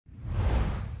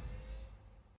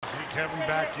Kevin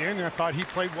back in. I thought he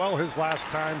played well his last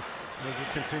time as he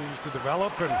continues to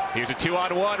develop. And here's a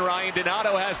 2-on-1. Ryan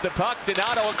Donato has the puck.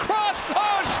 Donato across.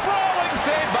 Oh, sprawling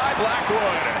save by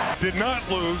Blackwood. Did not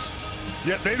lose,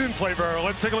 yet they didn't play very well.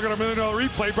 Let's take a look at our $1 million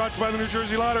replay brought to you by the New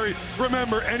Jersey Lottery.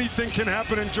 Remember, anything can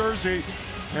happen in Jersey,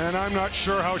 and I'm not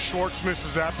sure how Schwartz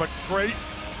misses that, but great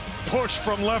push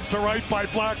from left to right by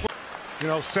Blackwood. You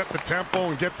know, set the tempo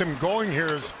and get them going here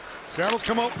as Seattle's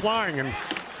come out flying, and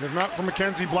if not for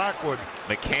MacKenzie Blackwood.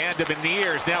 McCann to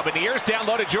Beniers. Now Beniers down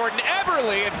low to Jordan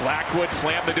Eberle, and Blackwood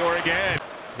slammed the door again.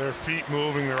 Their feet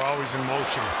moving, they're always in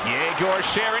motion. Yegor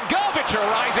Sharangovich, a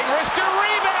rising wrister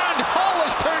rebound. Hall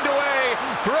is turned away.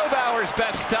 Grobauer's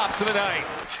best stops of the night.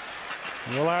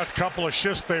 In the last couple of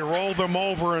shifts, they rolled them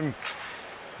over, and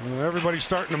everybody's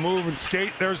starting to move and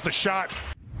skate. There's the shot.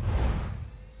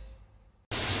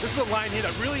 This is a line here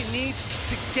that really needs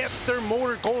to get their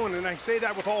motor going, and I say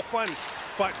that with all fun,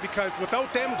 but because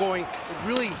without them going, it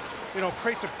really,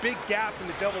 creates a big gap in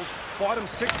the Devils' bottom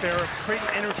six there, creating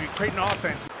energy, creating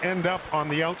offense. End up on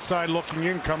the outside looking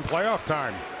in come playoff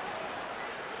time.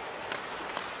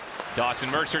 Dawson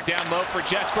Mercer down low for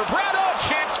Jesper Bratt. Oh,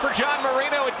 chance for John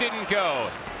Marino. It didn't go.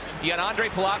 You had Andre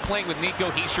Palat playing with Nico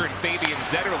Hischier and Fabian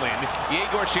Zetterlund.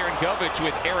 Yegor Sharangovich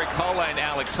with Eric Holla and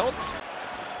Alex Holtz.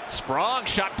 Sprong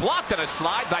shot blocked on a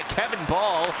slide by Kevin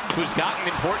Ball, who's gotten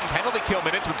important penalty kill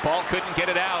minutes, but Ball couldn't get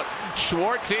it out.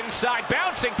 Schwartz inside,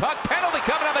 bouncing puck, penalty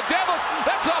coming on the Devils.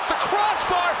 That's off the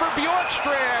crossbar for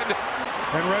Bjorkstrand.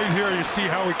 And right here you see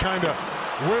how he kind of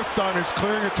whiffed on his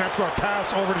clearing attempt or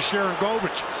pass over to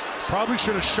Sharangovich. Probably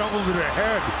should have shoveled it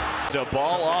ahead. So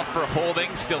Ball off for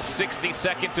holding, still 60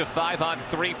 seconds of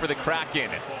 5-on-3 for the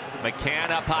Kraken. McCann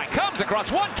up high, comes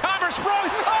across, one-timer, Sprong.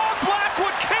 Oh,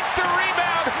 Blackwood kicked the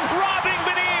rebound, robbing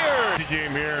Beniers.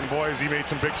 Game here, and boys, he made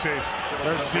some big saves.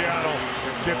 There's Seattle,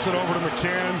 gets it over to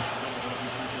McCann.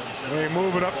 They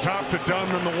move it up top to Dunn,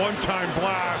 and the one-time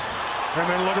blast, and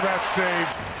then look at that save.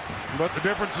 But the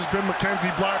difference has been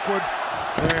MacKenzie Blackwood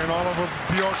and Oliver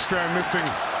Bjorkstrand missing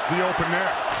the open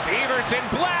net. Severson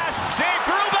blast, save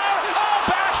Grubauer. Oh,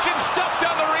 Bastian stuffed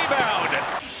on the rebound.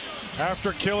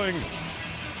 After killing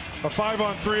a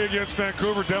 5-on-3 against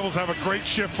Vancouver, Devils have a great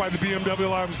shift by the BMW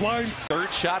Lions line.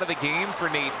 Third shot of the game for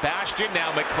Nate Bastian. Now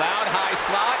McLeod, high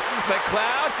slot.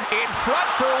 McLeod in front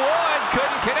for one.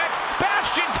 Couldn't connect.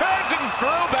 Bastian turns and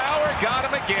Grubauer got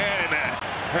him again.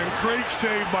 And great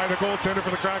save by the goaltender for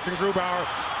the Kraken, Grubauer.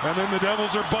 And then the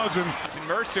Devils are buzzing. And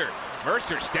Mercer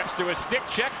steps through a stick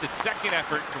check. The second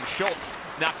effort from Schultz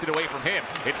knocked it away from him.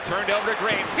 It's turned over to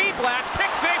Graves. He blasts, kick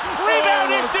save.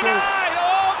 Rebound is denied.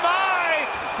 Oh my!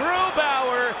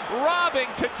 Grubauer robbing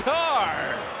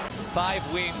Tatar.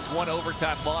 5 wins, 1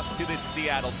 overtime loss to this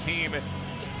Seattle team.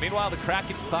 Meanwhile, the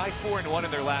Kraken 5-4-1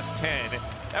 in their last 10.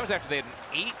 That was after they had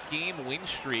an 8-game win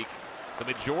streak, the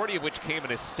majority of which came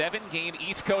in a 7-game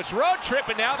East Coast road trip,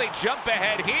 and now they jump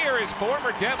ahead. Here is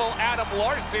former Devil Adam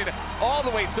Larson all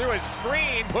the way through a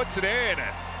screen, puts it in.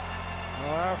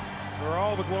 Well, after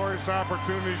all the glorious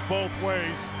opportunities both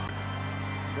ways,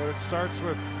 but it starts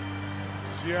with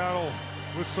Seattle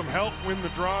with some help win the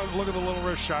draw. Look at the little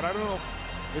wrist shot. I don't know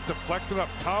if it deflected up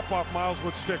top off Miles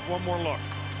Wood's stick. One more look.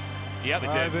 Yeah, it did.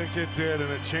 I think it did,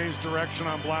 and it changed direction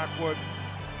on Blackwood.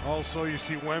 Also, you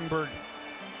see Wenberg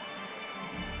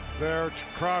there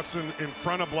crossing in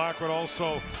front of Blackwood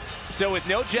also. So with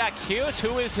no Jack Hughes,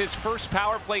 who is his first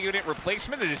power play unit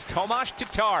replacement? It is Tomas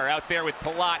Tatar out there with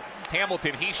Palat,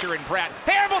 Hamilton, Hischier, and Bratt.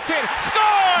 Hamilton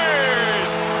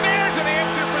scores! There's an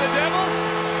answer for the Devils.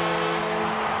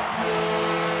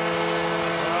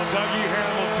 Dougie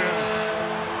Hamilton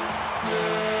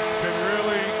can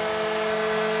really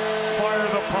fire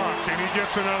the puck, and he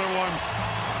gets another one.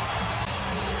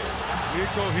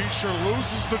 Nico Hischier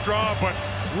loses the draw, but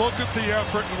look at the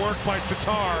effort and work by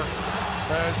Tatar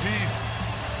as he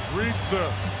reads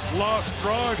the lost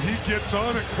draw, and he gets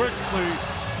on it quickly.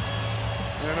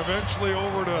 And eventually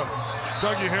over to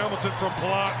Dougie Hamilton from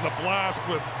Palat, and the blast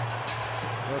with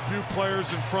a few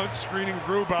players in front screening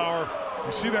Grubauer.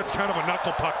 You see that's kind of a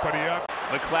knuckle puck, but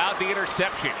McLeod the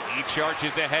interception. He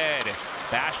charges ahead.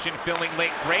 Bastian filling late.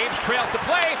 Graves trails to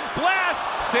play. Blast!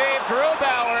 Save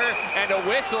Grubauer. And a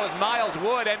whistle as Miles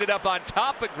Wood ended up on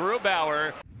top of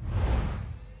Grubauer.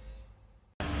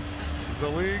 The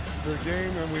league, the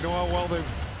game, and we know how well they've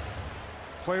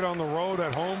played on the road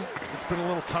at home. It's been a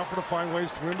little tougher to find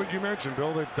ways to win, but you mentioned,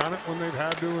 Bill, they've done it when they've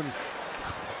had to.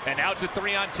 And now it's a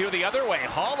 3-on-2 the other way.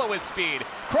 Hollow with speed.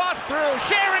 Cross through.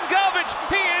 Sharangovich.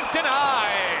 He is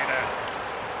denied.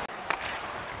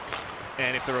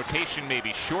 And if the rotation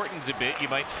maybe shortens a bit, you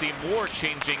might see more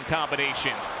changing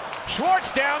combinations.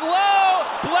 Schwartz down low.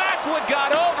 Blackwood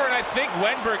got over, and I think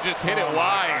Wenberg just hit it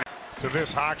wide. To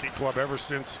this hockey club ever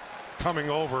since coming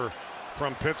over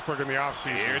from Pittsburgh in the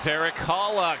offseason. Here's Eric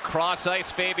Halla, cross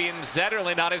ice Fabian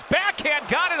Zetterlund on his backhand,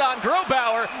 got it on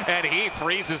Grobauer, and he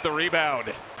freezes the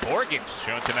rebound. Morgan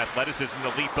showing some athleticism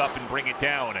to leap up and bring it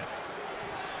down.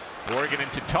 Morgan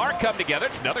and Tatar come together.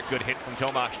 It's another good hit from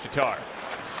Tomas Tatar.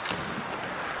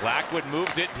 Blackwood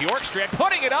moves it. Bjorkstrand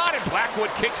putting it on, and Blackwood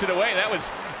kicks it away. That was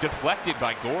deflected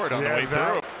by Gord on the way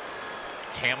through.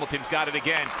 Hamilton's got it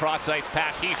again. Cross ice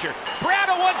pass Hischier. Brown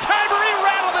a one-timer. He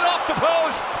rattled it off the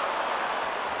post.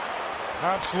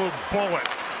 Absolute bullet.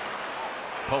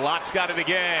 Palat's got it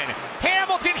again.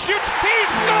 Hamilton shoots. He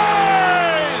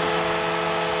scores!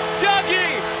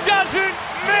 Dougie doesn't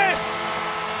miss.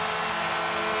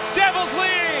 Devils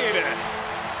lead.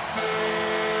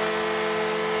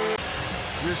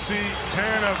 You see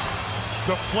Tanev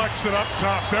deflects it up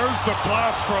top. There's the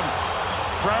blast from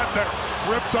Brad that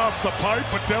ripped off the pipe,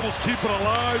 but Devils keep it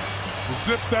alive.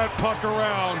 Zip that puck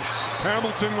around.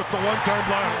 Hamilton with the one-time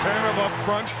blast. Tanev up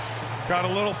front. Got a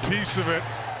little piece of it,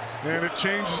 and it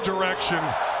changes direction.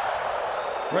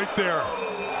 Right there.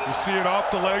 You see it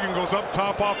off the leg and goes up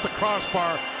top off the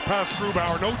crossbar past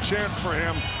Grubauer. No chance for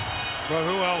him. But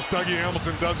who else? Dougie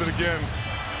Hamilton does it again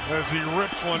as he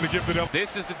rips one to give the Devils.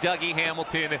 This is the Dougie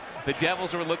Hamilton the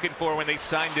Devils were looking for when they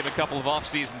signed him a couple of off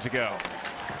seasons ago.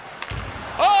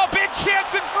 Oh, big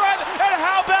chance in front, and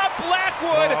how about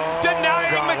Blackwood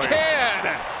denying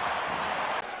McCann?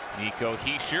 Nico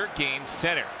Hischier gains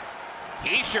center.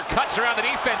 Hischier cuts around the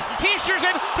defense. Hischier's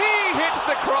in. He hits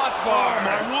the crossbar. Oh,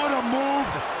 man, what a move.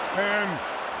 And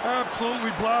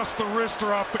absolutely blast the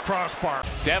wrister off the crossbar.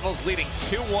 Devils leading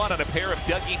 2-1 on a pair of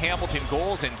Dougie Hamilton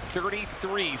goals and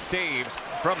 33 saves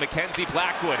from MacKenzie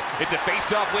Blackwood. It's a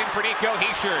face-off win for Nico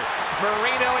Hischier.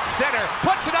 Marino at center.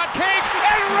 Puts it on Cage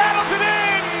and rattles it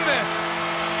in.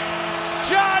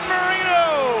 John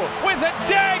Marino with a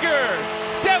dagger.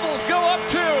 Devils go up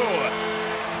 2.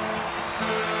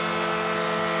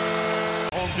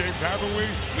 Home games, haven't we?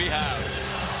 We have.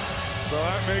 So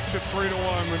that makes it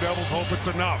 3-1. The Devils hope it's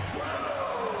enough,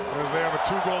 as they have a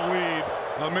 2-goal lead.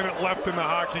 A minute left in the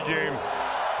hockey game.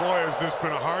 Boy, has this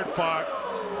been a hard-fought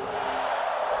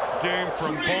game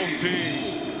from both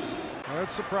teams.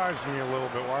 That surprised me a little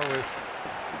bit. Why we're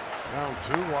down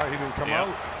 2? Why he didn't come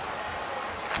out?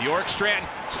 Bjorkstrand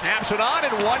snaps it on,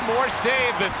 and one more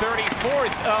save, the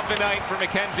 34th of the night for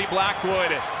MacKenzie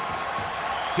Blackwood.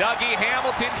 Dougie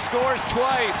Hamilton scores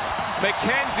twice.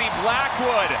 MacKenzie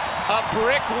Blackwood, a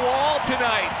brick wall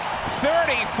tonight.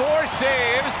 34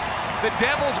 saves. The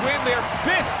Devils win their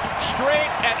 5th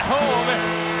straight at home.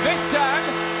 This time,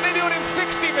 they do it in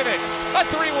 60 minutes. A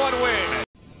 3-1 win.